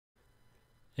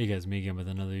Hey guys, me again with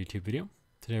another YouTube video.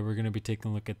 Today we're going to be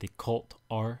taking a look at the Colt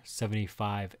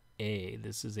R75A.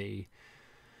 This is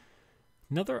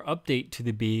another update to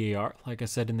the BAR. Like I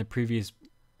said in the previous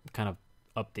kind of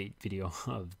update video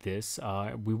of this,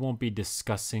 we won't be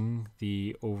discussing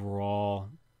the overall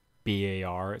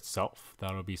BAR itself.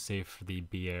 That'll be saved for the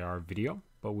BAR video,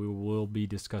 but we will be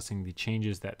discussing the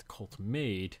changes that Colt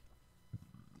made,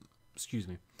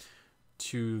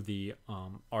 to the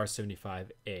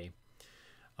R75A.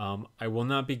 I will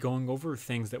not be going over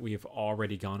things that we have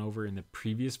already gone over in the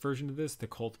previous version of this, the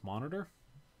Colt monitor.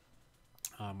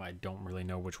 I don't really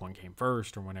know which one came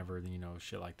first or whenever,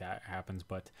 shit like that happens,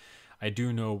 but I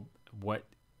do know what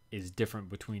is different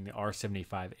between the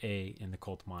R75A and the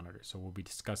Colt monitor. So we'll be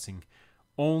discussing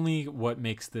only what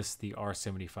makes this the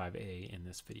R75A in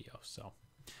this video. So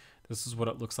this is what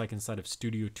it looks like inside of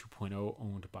Studio 2.0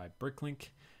 owned by Bricklink,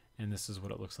 and this is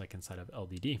what it looks like inside of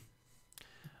LDD.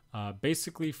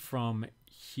 Basically from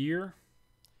here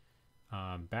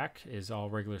back is all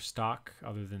regular stock,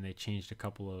 other than they changed a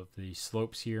couple of the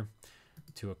slopes here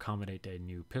to accommodate a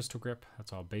new pistol grip.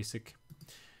 That's all basic.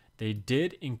 They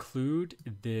did include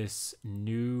this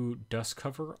new dust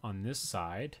cover on this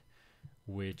side,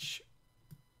 which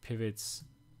pivots.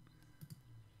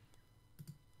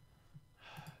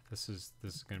 This is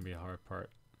going to be a hard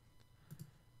part.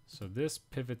 So this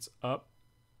pivots up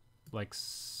like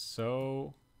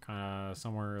so, kind of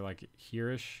somewhere like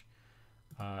here-ish,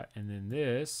 and then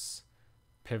this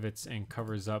pivots and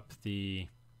covers up the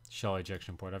shell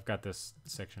ejection port. I've got this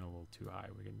section a little too high.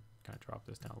 We can kind of drop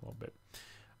this down a little bit,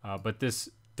 but this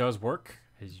does work,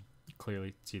 as you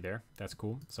clearly see there. That's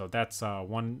cool. So that's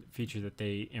one feature that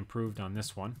they improved on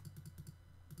this one.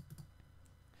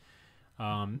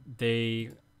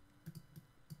 They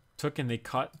took and they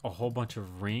cut a whole bunch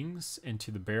of rings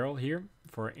into the barrel here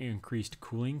for increased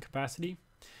cooling capacity.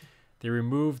 They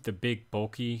removed the big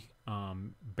bulky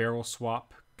barrel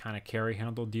swap kind of carry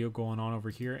handle deal going on over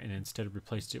here, and instead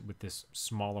replaced it with this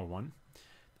smaller one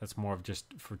that's more of just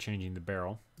for changing the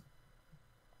barrel.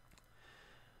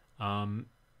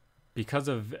 Because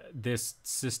of this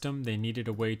system, they needed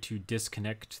a way to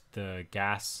disconnect the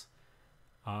gas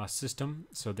system,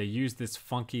 so they used this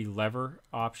funky lever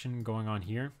option going on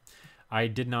here. I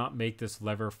did not make this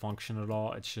lever function at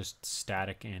all. It's just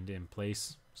static and in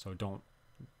place, so don't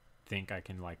think I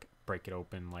can like break it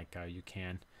open like you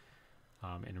can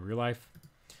in real life.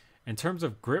 In terms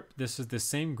of grip, this is the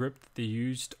same grip that they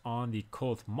used on the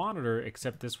Colt monitor,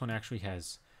 except this one actually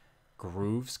has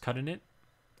grooves cut in it,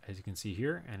 as you can see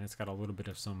here, and it's got a little bit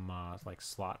of some like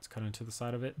slots cut into the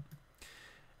side of it.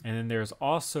 And then there's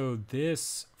also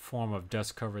this form of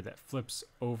dust cover that flips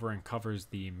over and covers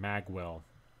the mag well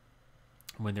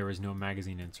when there is no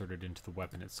magazine inserted into the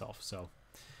weapon itself. So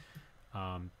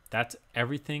that's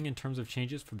everything in terms of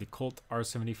changes for the Colt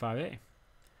R75A.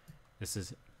 This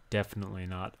is definitely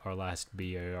not our last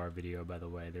BAR video, by the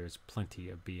way. There's plenty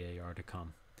of BAR to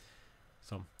come.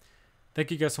 So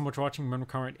thank you guys so much for watching. Remember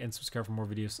to comment and subscribe for more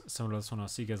videos similar to this one. I'll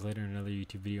see you guys later in another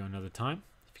YouTube video another time.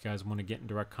 If you guys want to get in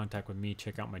direct contact with me,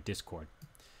 check out my Discord.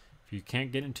 If you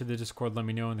can't get into the Discord, let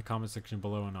me know in the comment section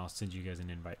below and I'll send you guys an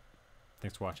invite.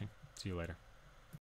 Thanks for watching. See you later.